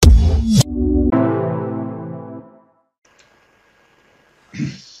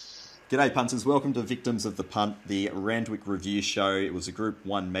G'day punters, welcome to Victims of the Punt, the Randwick Review Show. It was a Group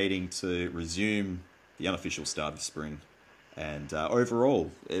 1 meeting to resume the unofficial start of spring. And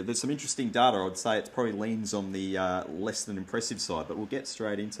overall, there's some interesting data. I'd say it probably leans on the less than impressive side, but we'll get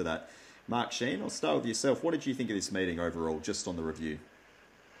straight into that. Mark Sheen, I'll start with yourself. What did you think of this meeting overall, just on the review?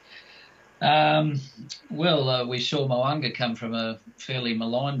 We saw Mo'unga come from a fairly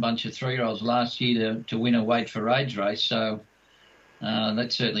maligned bunch of three-year-olds last year to win a weight for age race, so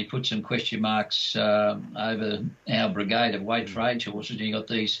that certainly put some question marks over our brigade of weight for age horses. You got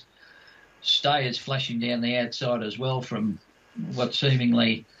these stayers flashing down the outside as well from what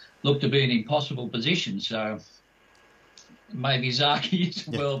seemingly looked to be an impossible position, so maybe Zaki is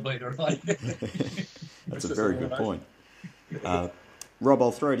a world beater. That's a very good point. Rob,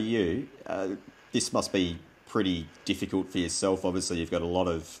 I'll throw to you. This must be pretty difficult for yourself. Obviously, you've got a lot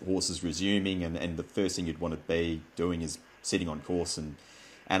of horses resuming, and the first thing you'd want to be doing is sitting on course and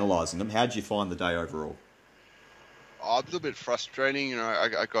analysing them. How did you find the day overall? A little bit frustrating.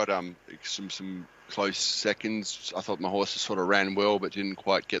 I got some close seconds. I thought my horses sort of ran well, but didn't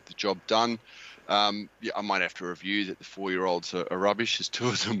quite get the job done. I might have to review that the 4-year-olds are rubbish, as 2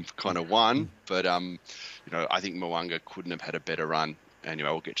 of them kind of won. But I think Mo'unga couldn't have had a better run. Anyway,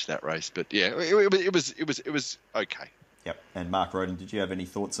 we'll get to that race. But yeah, it was okay. Yep. And Mark Roden, did you have any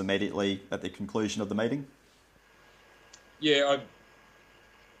thoughts immediately at the conclusion of the meeting? Yeah,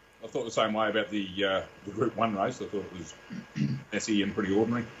 I thought the same way about the Group 1 race. I thought it was messy and pretty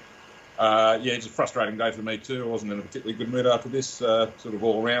ordinary. It's a frustrating day for me too. I wasn't in a particularly good mood after this, sort of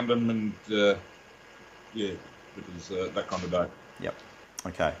all around them, and it was that kind of day. Yep.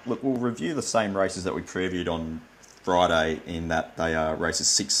 Okay. Look, we'll review the same races that we previewed on Friday, in that they are races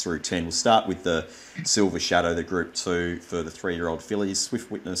 6 through 10. We'll start with the Silver Shadow, the Group 2 for the 3-year-old fillies.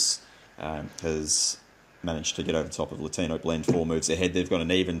 Swift Witness has managed to get over the top of Latino Blend 4 moves ahead. They've got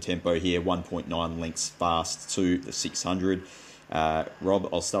an even tempo here, 1.9 lengths fast to the 600. Rob,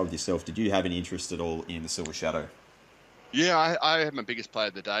 I'll start with yourself. Did you have any interest at all in the Silver Shadow? Yeah, I had my biggest play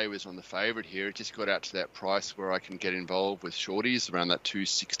of the day was on the favourite here. It just got out to that price where I can get involved with shorties around that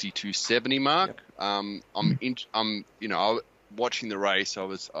 260, 270 mark. Yep. Watching the race, I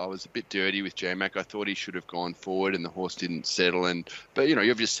was a bit dirty with J-Mac. I thought he should have gone forward, and the horse didn't settle. But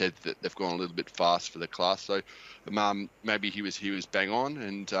you've just said that they've gone a little bit fast for the class, so maybe he was bang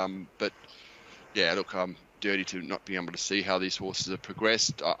on. I'm dirty to not being able to see how these horses have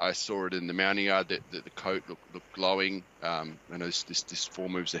progressed. I saw it in the mounting yard that the coat looked glowing. I know this 4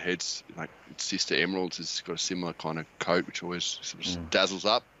 moves ahead, like its sister Emeralds has got a similar kind of coat, which always sort of dazzles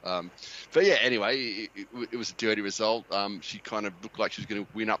up. Anyway, it was a dirty result. She kind of looked like she was going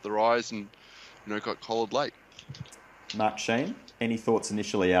to win up the rise, and got collared late. Mark Sheen, any thoughts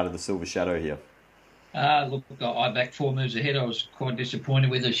initially out of the Silver Shadow here? I backed 4 moves ahead. I was quite disappointed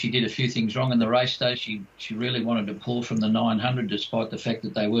with her. She did a few things wrong in the race, though. She really wanted to pull from the 900, despite the fact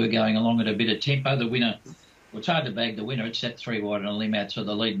that they were going along at a bit of tempo. The winner, it's hard to bag the winner. It's set 3 wide and a limb outside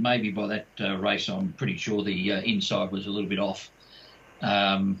the lead. Maybe by that race, I'm pretty sure the inside was a little bit off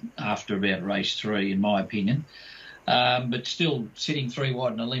after about race 3, in my opinion. But still, sitting 3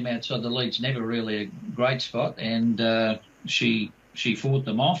 wide and a limb outside the lead's never really a great spot, and she fought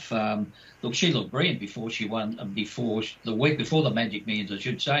them off. She looked brilliant before she won, the week before the Magic Millions, I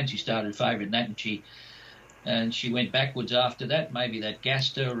should say, and she started favourite in that, and she went backwards after that. Maybe that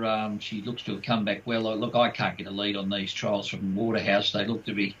gassed her. She looks to have come back well. I can't get a lead on these trials from Waterhouse. They look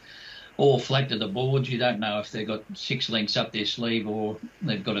to be all flat to the boards. You don't know if they've got 6 lengths up their sleeve or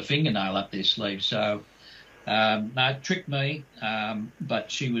they've got a fingernail up their sleeve. So, it tricked me,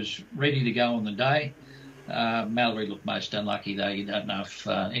 but she was ready to go on the day. Mallory looked most unlucky, though. You don't know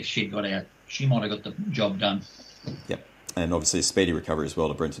if she'd got out. She might have got the job done. Yep. And obviously a speedy recovery as well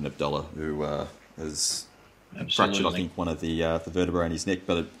to Brenton Abdullah, who has fractured, I think, one of the vertebrae in his neck,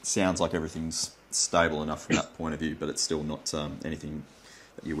 but it sounds like everything's stable enough from that point of view, but it's still not anything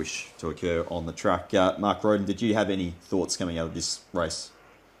that you wish to occur on the track. Mark Roden, did you have any thoughts coming out of this race?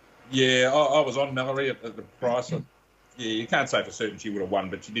 Yeah, I was on Mallory at the price. You can't say for certain she would have won,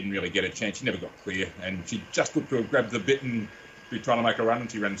 but she didn't really get a chance. She never got clear, and she just looked to have grabbed the bit and be trying to make a run,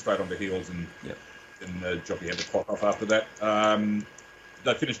 and she ran straight onto heels, and then the jockey had to clock off after that.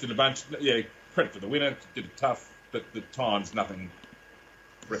 They finished in a bunch. Yeah, credit to the winner, did it tough, but the time's nothing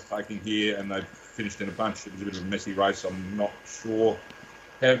breathtaking here, and they finished in a bunch. It was a bit of a messy race. I'm not sure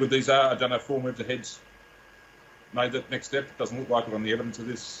how good these are. I don't know if 4 moves ahead's made that next step. It doesn't look like it on the evidence of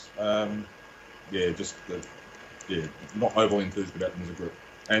this. Not overly enthused about them as a group.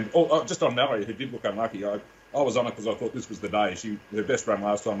 And just on Mallory, who did look unlucky, I was on it because I thought this was the day. Her best run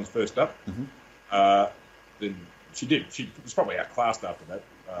last time was first up. Mm-hmm. Then she was probably outclassed after that.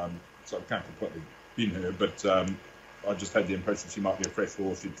 so I can't completely bin her, but I just had the impression she might be a fresh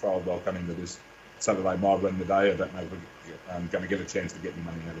horse. She'd trialled well coming to this Saturday mile run today. I don't know if I'm going to get a chance to get any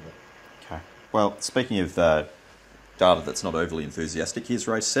money out of it. Okay. Well, speaking of data that's not overly enthusiastic, here's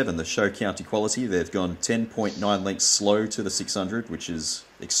race 7, the Show County Quality. They've gone 10.9 lengths slow to the 600, which is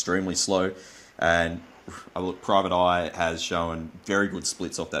extremely slow. And Private Eye has shown very good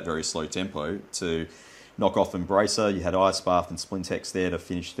splits off that very slow tempo to knock off Embracer. You had Ice Bath and Splintex there to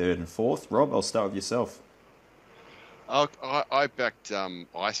finish 3rd and 4th. Rob, I'll start with yourself. I backed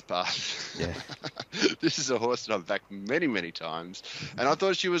Ice Bath. Yeah. This is a horse that I've backed many, many times, and I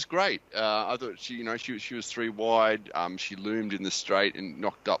thought she was great. I thought she was 3 wide. She loomed in the straight and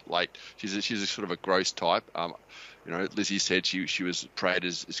knocked up late. She's a sort of a gross type. Lizzie said she was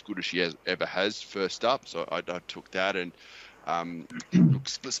praised as good as she ever has first up, so I took that. And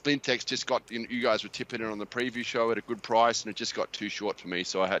Splintex just got, you guys were tipping it on the preview show at a good price, and it just got too short for me,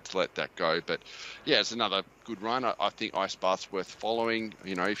 so I had to let that go. But yeah, it's another good run. I think Ice Bath's worth following.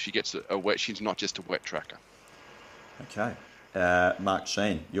 If she gets a wet, she's not just a wet tracker. Okay. Mark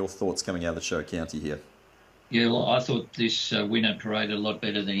Sheen, your thoughts coming out of the Show County here? Yeah, well, I thought this winner paraded a lot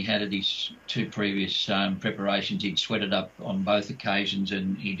better than he had at his 2 previous preparations. He'd sweated up on both occasions,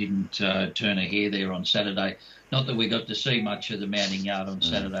 and he didn't turn a hair there on Saturday. Not that we got to see much of the mounting yard on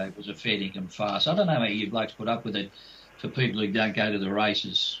Saturday. It was a fair dinkum farce. I don't know how you blokes put up with it for people who don't go to the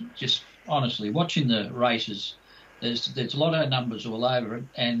races. Just honestly, watching the races, there's a lot of numbers all over it,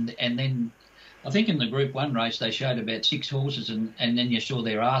 and then I think in the Group 1 race they showed about 6 horses, and then you saw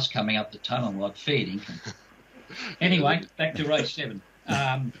their ass coming up the tunnel like fair dinkum. Anyway, back to race 7.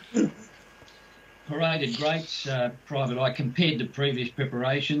 Paraded great, Private Eye compared to previous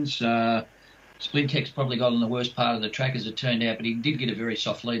preparations. Splintex probably got on the worst part of the track as it turned out, but he did get a very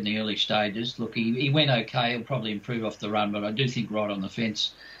soft lead in the early stages. Look, he went okay. He'll probably improve off the run, but I do think right on the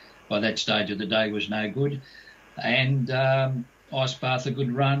fence by that stage of the day was no good. And Ice Bath, a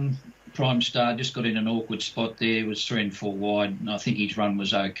good run. Prime Star just got in an awkward spot there, was 3 and 4 wide, and I think his run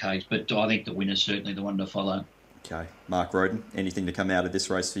was okay. But I think the winner's certainly the one to follow. Okay. Mark Roden, anything to come out of this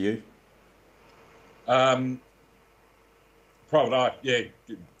race for you? Private Eye, yeah,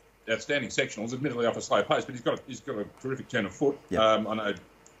 outstanding sectionals, admittedly off a slow pace, but he's got a terrific turn of foot. Yep. I know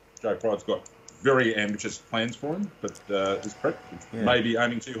Joe Pride's got very ambitious plans for him, but his prep may be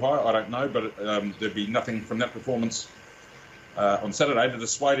aiming too high, I don't know, but there'd be nothing from that performance on Saturday to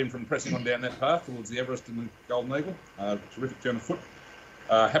dissuade him from pressing on down that path towards the Everest and the Golden Eagle. Terrific turn of foot.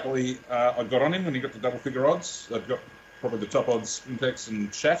 Happily, I got on him when he got to double-figure odds. I've got probably the top odds, Splintex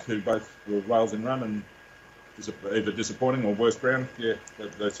and Shat, who both were rails in run and either disappointing or worse ground. Yeah,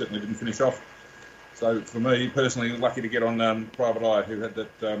 they certainly didn't finish off. So for me, personally, lucky to get on Private Eye, who had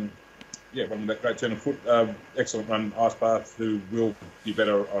that, one that great turn of foot. Excellent run, Ice Bath, who will be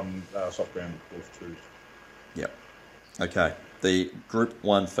better on soft ground, of course, too. Yep. Okay. The Group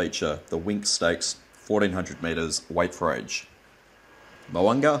 1 feature, the Wink Stakes, 1400 metres, weight for age.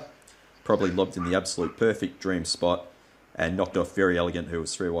 Mo'unga probably lobbed in the absolute perfect dream spot and knocked off Very Elegant, who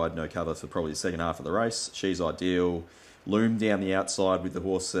was 3 wide, no cover for probably the second half of the race. She's Ideal. Loomed down the outside with the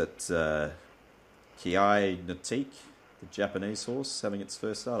horse at Kiai Natik, the Japanese horse, having its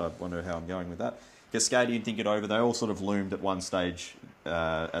first start. I wonder how I'm going with that. Cascadian, Think It Over. They all sort of loomed at one stage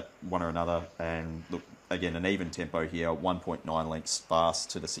at one or another. And look, again, an even tempo here, 1.9 lengths fast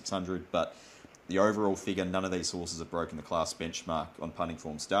to the 600. But the overall figure, none of these horses have broken the class benchmark on punting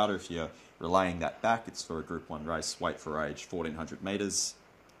forms data. If you're relaying that back, it's for a Group 1 race, weight for age, 1400 metres.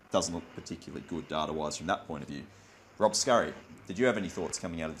 Doesn't look particularly good data-wise from that point of view. Rob Scurry, did you have any thoughts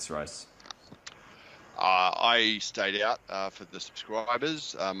coming out of this race? I stayed out for the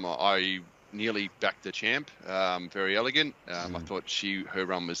subscribers. I nearly backed the champ, Very Elegant. I thought her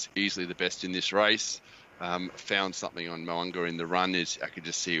run was easily the best in this race. Found something on Mo'unga in the run. I could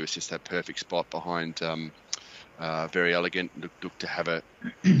just see it was just that perfect spot behind Very Elegant. Looked to have it.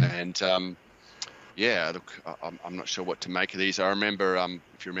 And I'm not sure what to make of these. I remember,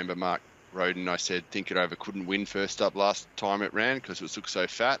 if you remember Mark Roden, I said Think It Over couldn't win first up last time it ran because it looked so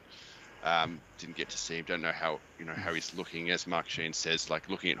fat. Didn't get to see him. Don't know how he's looking. As Mark Sheen says, like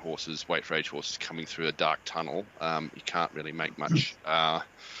looking at horses, weight for age horses coming through a dark tunnel, you can't really make much.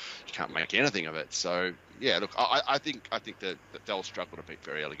 You can't make anything of it. So yeah, look, I think that they'll struggle to beat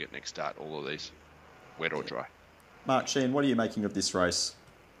Very Elegant next start. All of these, wet or dry. Mark Sheen, what are you making of this race?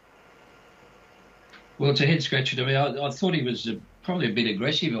 Well, it's a head scratcher to me. I thought he was probably a bit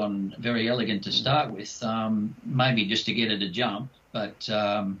aggressive on Very Elegant to start with, maybe just to get her to jump. But,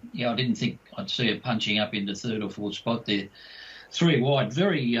 I didn't think I'd see her punching up into 3rd or 4th spot there. 3 wide,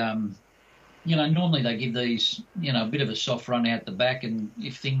 very normally they give these, a bit of a soft run out the back, and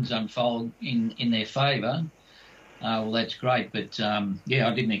if things unfold in their favour, well, that's great. But, I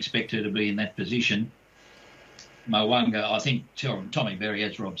didn't expect her to be in that position. Mo'unga, I think Tommy Berry,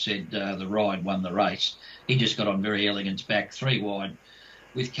 as Rob said, the ride won the race. He just got on Very Elegant's back, 3 wide.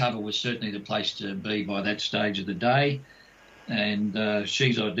 With cover was certainly the place to be by that stage of the day. And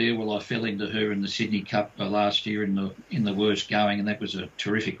She's Ideal, well, I fell into her in the Sydney Cup last year in the worst going, and that was a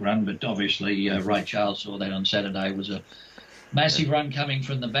terrific run. But obviously Ray Charles saw that on Saturday. It was a massive run coming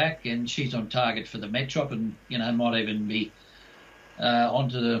from the back, and she's on target for the Metrop, and, might even be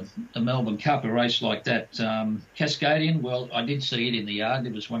onto the Melbourne Cup, a race like that. Cascadian, well, I did see it in the yard.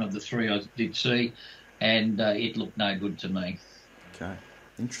 It was one of the 3 I did see, and it looked no good to me. Okay,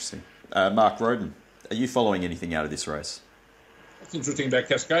 interesting. Mark Roden, are you following anything out of this race? What's interesting about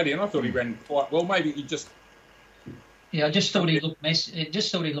Cascadian, I thought he ran quite well. Maybe he just... Yeah, I just thought he looked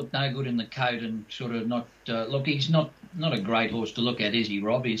just thought he looked no good in the coat, and sort of not... look, he's not a great horse to look at, is he,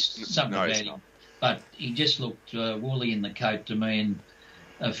 Rob? He's something about him. But he just looked woolly in the coat to me, and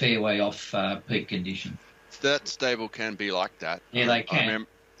a fair way off peak condition. That stable can be like that. Yeah, they can.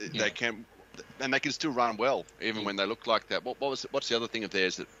 They can, and they can still run well, even when they look like that. What's the other thing of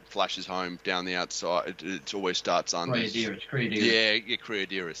theirs that flashes home down the outside? It always starts under. Creadiris. Yeah,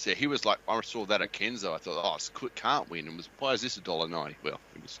 Creadiris. Yeah, he was like, I saw that at Kenzo. I thought, can't win. And why is this $1.90? Well,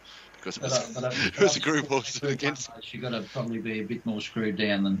 it was because it was a group horse against. You've got to probably be a bit more screwed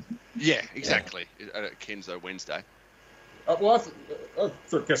down than. Yeah, exactly. Yeah. At Kenzo Wednesday. I thought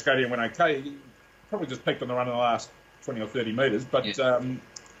Cascadian went okay. He probably just peaked on the run in the last 20 or 30 metres, but it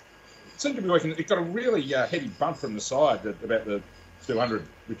seemed to be working. It got a really heavy bump from the side at about the 200,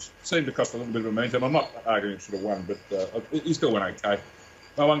 which seemed to cost a little bit of momentum. I'm not arguing it should have won, but he still went okay.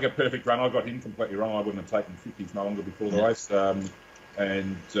 Mo'unga, perfect run. I got him completely wrong. I wouldn't have taken 50s Mo'unga before the race. I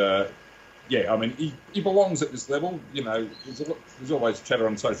mean, he belongs at this level. There's always chatter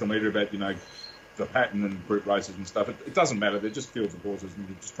on social media about, the pattern and group races and stuff. It doesn't matter. They're just fields of horses, and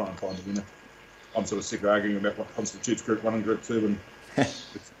you just try and find a winner. I'm sort of sick of arguing about what constitutes Group 1 and Group 2, and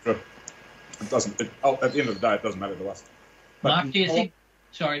it doesn't. At the end of the day, it doesn't matter to us. But, Mark, do you think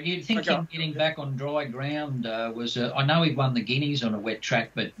him getting back on dry ground was? I know he won the Guineas on a wet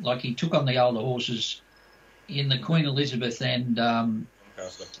track, but he took on the older horses in the Queen Elizabeth and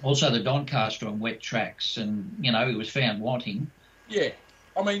also the Doncaster on wet tracks, and he was found wanting. Yeah,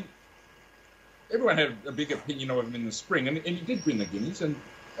 I mean, everyone had a big opinion of him in the spring, and he did win the Guineas, and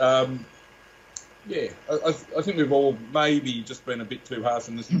I think we've all maybe just been a bit too harsh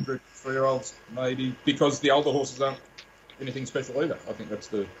on this group of 3-year-olds, maybe because the older horses aren't anything special either. I think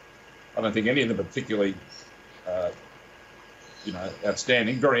I don't think any of them are particularly,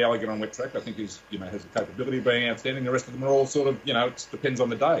 outstanding. Very Elegant on wet track, I think has the capability of being outstanding. The rest of them are all sort of, it depends on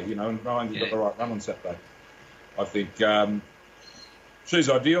the day, and Ryan's got the right run on Saturday. I think She's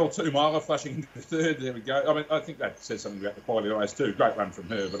Ideal, 2 miler flashing into the third. There we go. I mean, I think that says something about the quality of the race too. Great run from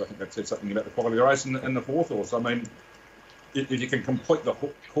her, but I think that says something about the quality of the race and the 4th horse. I mean, if you can complete the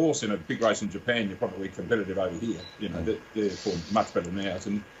course in a big race in Japan, you're probably competitive over here. They're formed much better than ours.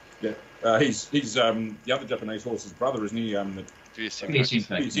 And he's the other Japanese horse's brother, isn't he? Fierce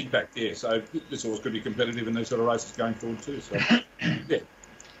Impact. Yeah. So this horse could be competitive in these sort of races going forward too. So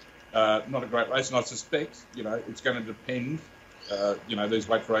not a great race, and I suspect it's going to depend. These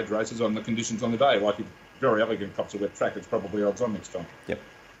weight for age races on the conditions on the day. Like if Very Elegant cops a wet track, it's probably odds on next time. Yep.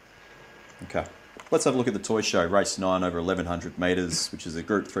 Okay. Let's have a look at the Toy Show. Race 9 over 1,100 metres, which is a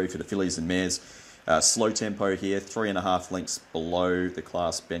Group 3 for the fillies and mares. Slow tempo here, 3.5 lengths below the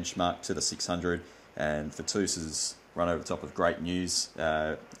class benchmark to the 600. And Fatouse's run over the top of Great News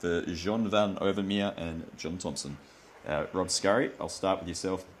for Jean van Overmeer and John Thompson. Rob Scurry, I'll start with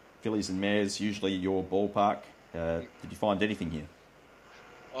yourself. Fillies and mares, usually your ballpark. Did you find anything here?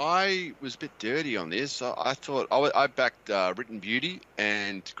 I was a bit dirty on this. I thought I backed Written Beauty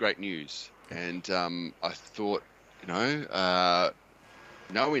and Great News, and I thought, no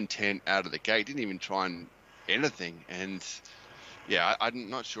intent out of the gate. Didn't even try and anything, and I'm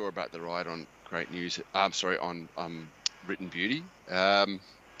not sure about the ride on Great News. I'm sorry, on Written Beauty.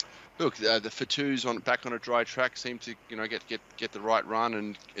 Look, the Fatou's back on a dry track seem to get the right run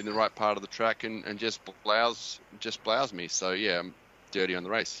and in the right part of the track and just blouse me. So I'm dirty on the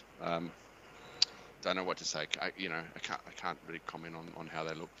race. Don't know what to say. I can't really comment on how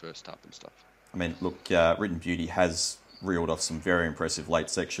they look first up and stuff. I mean, look, Written Beauty has reeled off some very impressive late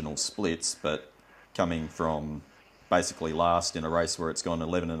sectional splits, but coming from basically last in a race where it's gone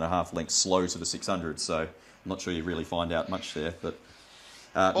 11.5 lengths slow to the 600, so I'm not sure you really find out much there, but.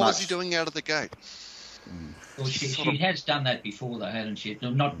 What was he doing out of the gate? Well, she has done that before, though, hasn't she?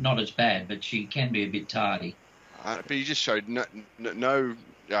 Not as bad, but she can be a bit tardy. But he just showed no.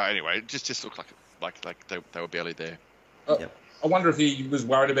 Anyway, it just looked like they were barely there. Yep. I wonder if he was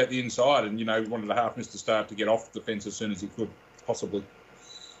worried about the inside and wanted a half Mr. Start to get off the fence as soon as he could, possibly.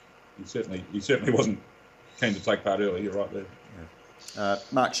 He certainly wasn't keen to take part early. You're right there. Yeah.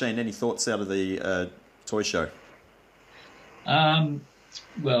 Mark Sheen, any thoughts out of the toy show?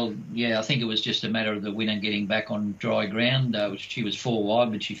 Well, yeah, I think it was just a matter of the winner getting back on dry ground. She was 4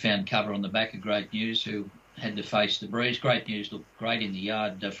 wide, but she found cover on the back of Great News, who had to face the breeze. Great News looked great in the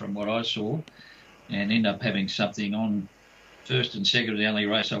yard from what I saw, and ended up having something on first and second of the only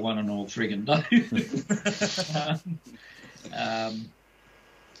race I won on all friggin' day.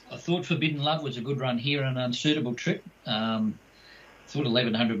 I thought Forbidden Love was a good run here and an unsuitable trip. Thought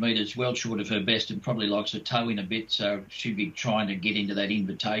 1,100 metres well short of her best and probably likes her toe in a bit, so she'd be trying to get into that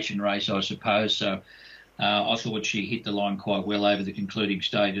invitation race, I suppose. So I thought she hit the line quite well over the concluding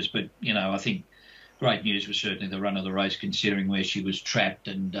stages, but, I think Great News was certainly the run of the race considering where she was trapped,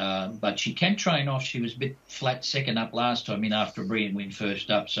 and but she can train off. She was a bit flat second up last time in after a brilliant win first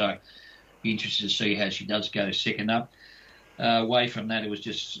up, so be interested to see how she does go second up. Away from that, it was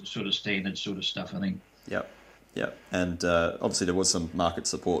just sort of standard sort of stuff, I think. Yep, and obviously there was some market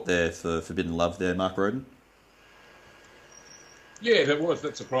support there for Forbidden Love there, Mark Roden. Yeah, there was.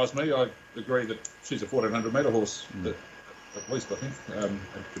 That surprised me. I agree that she's a 1,400 metre horse, at least I think, at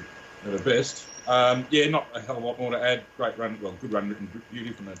her best. Not a hell of a lot more to add. Great run, good run, written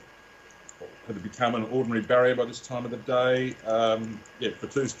beauty from had become an ordinary barrier by this time of the day. For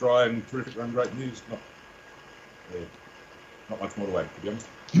 2 stride and terrific run, Great News. Not much more to add, to be honest.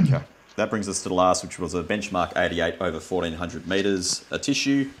 Okay. That brings us to the last, which was a benchmark 88 over 1,400 metres. A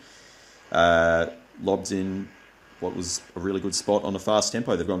tissue lobbed in what was a really good spot on the fast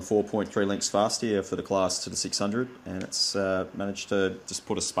tempo. They've gone 4.3 lengths fast here for the class to the 600, and it's managed to just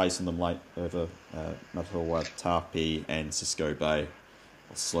put a space in them late over Matahua, Tapi and Cisco Bay.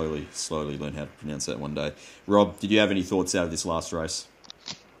 I'll slowly learn how to pronounce that one day. Rob, did you have any thoughts out of this last race?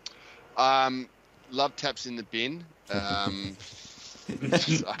 Love Taps in the bin.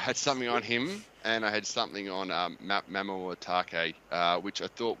 I had something on him, and I had something on Mamo Atake, which I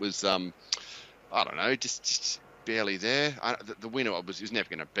thought was, I don't know, just barely there. The winner was never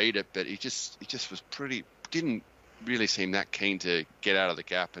going to beat it, but he just was didn't really seem that keen to get out of the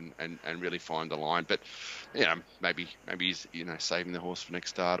gap and really find the line. But maybe he's saving the horse for next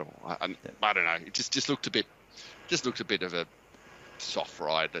start, or I don't know. It just looked a bit of a soft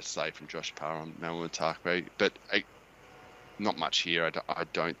ride, let's say, from Josh Parr on Mamo Atake, but. Not much here. I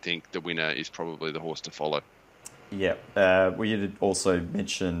don't think the winner is probably the horse to follow. Yeah. We did also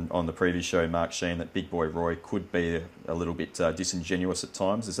mention on the previous show, Mark Sheen, that Big Boy Roy could be a little bit disingenuous at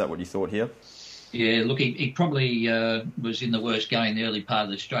times. Is that what you thought here? Yeah, look, he probably was in the worst going the early part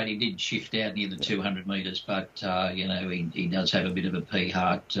of the straight. He did shift out near the 200 metres, but, he does have a bit of a pea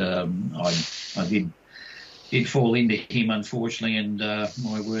heart. I did fall into him, unfortunately, and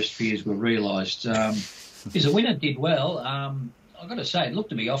my worst fears were realised. His winner did well. I've got to say, it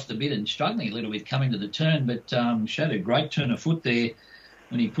looked to be off the bit and struggling a little bit coming to the turn, but showed a great turn of foot there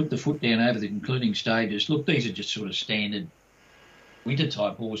when he put the foot down over the concluding stages. Look, these are just sort of standard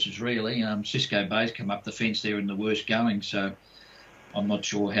winter-type horses, really. Cisco Bay's come up the fence there in the worst going, so I'm not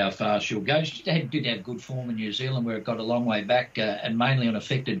sure how far she'll go. She did have good form in New Zealand, where it got a long way back, and mainly on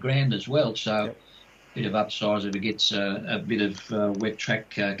affected ground as well, so bit of upsize if it gets a bit of wet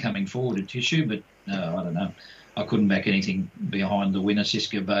track coming forward at Tissue, but I don't know. I couldn't back anything behind the winner,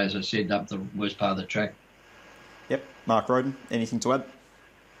 Cisco Bay, as I said, up the worst part of the track. Yep. Mark Roden, anything to add?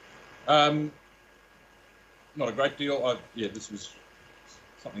 Not a great deal. This was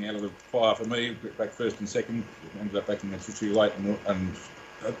something out of the fire for me. Back first and second. Ended up backing that too late and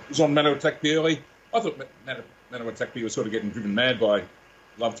it was on Mano Attack early. I thought Mano Attack was sort of getting driven mad by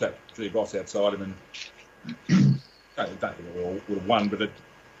Love Tap, G Boss outside him, and I don't think it would have won, but I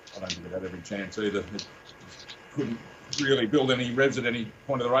don't think it had every chance either. It couldn't really build any revs at any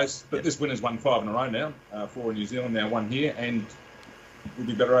point of the race. But this winner's won 5 in a row now, 4 in New Zealand, now 1 here, and will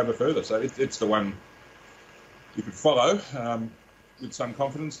be better over further. So it's the one you could follow with some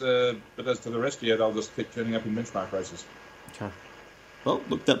confidence. But as to the rest, they'll just keep turning up in benchmark races. Okay. Well,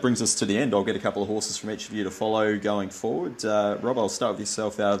 look, that brings us to the end. I'll get a couple of horses from each of you to follow going forward. Rob, I'll start with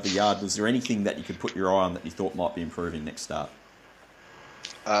yourself out of the yard. Was there anything that you could put your eye on that you thought might be improving next start?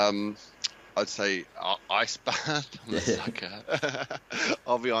 I'd say Ice Bath. I'm a sucker.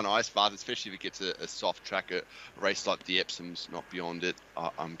 I'll be on Ice Bath, especially if it gets a soft track, a race like the Epsom's not beyond it,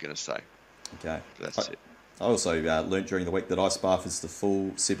 I'm going to say. Okay. That's it. I also learnt during the week that Ice Bath is the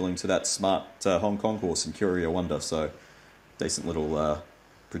full sibling to that smart Hong Kong horse in Curio Wonder, so decent little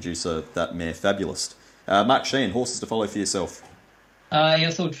producer, that mare Fabulous. Mark Sheehan, horses to follow for yourself. I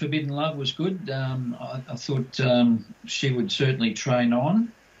thought Forbidden Love was good. I thought she would certainly train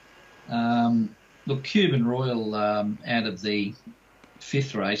on. Look, Cuban Royal, out of the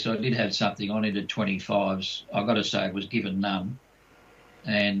 5th race, I did have something on it at 25s. I've got to say it was given none.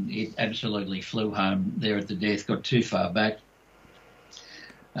 And it absolutely flew home there at the death, got too far back.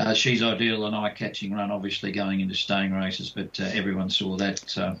 She's ideal, an eye-catching run, obviously going into staying races, but everyone saw that.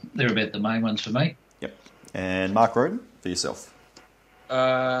 So they're about the main ones for me. Yep. And Mark Roden, for yourself.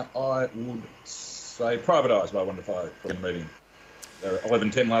 I would say Private Eyes by 1 to 5 from the meeting.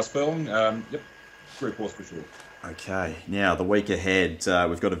 11-10 last furlong. Yep, group horse for sure. Okay, now the week ahead,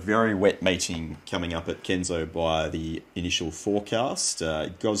 we've got a very wet meeting coming up at Kenzo by the initial forecast.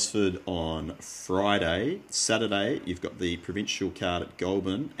 Gosford on Friday. Saturday, you've got the provincial card at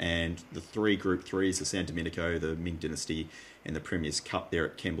Goulburn and the 3 Group 3s, the San Domenico, the Ming Dynasty and the Premier's Cup there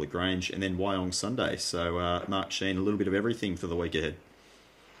at Kembla Grange, and then Wyong Sunday. So, Mark Sheen, a little bit of everything for the week ahead.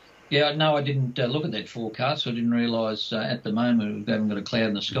 Yeah, no, I didn't look at that forecast. I didn't realise at the moment we haven't got a cloud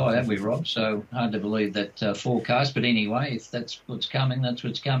in the sky, have we, Rob? So hard to believe that forecast. But anyway, if that's what's coming, that's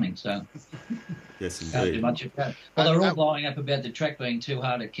what's coming. So yes, indeed. Can't do much about it. Well, they're all blowing up about the track being too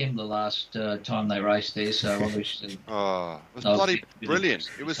hard at Kembla last time they raced there. So obviously, it was bloody brilliant.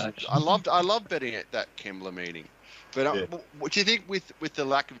 It was. I loved betting at that Kembla meeting. But what do you think with the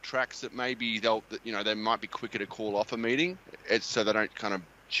lack of tracks that maybe they might be quicker to call off a meeting, so they don't kind of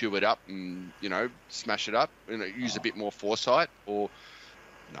chew it up and smash it up and use a bit more foresight, or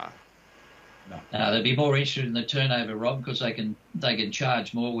no? They'd be more interested in the turnover, Rob, because they can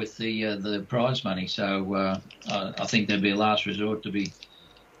charge more with the prize money. So I think there'd be a last resort to be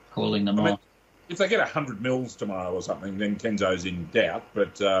calling them off. If they get 100 mils tomorrow or something, then Kenzo's in doubt.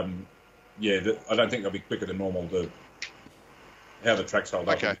 But I don't think they'll be quicker than normal to how the tracks hold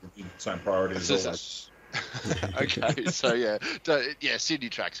up. Same priority as always. Okay, so Sydney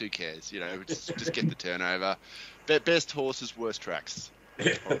tracks, who cares? Just get the turnover. Best horses, worst tracks.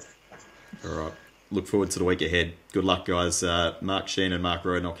 All right. Look forward to the week ahead. Good luck, guys. Mark Sheen and Mark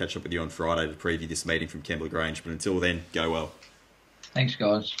Roden, I'll catch up with you on Friday to preview this meeting from Kembla Grange. But until then, go well. Thanks,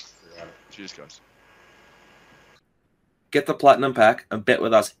 guys. Cheers, guys. Get the Platinum Pack and bet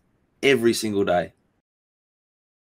with us every single day.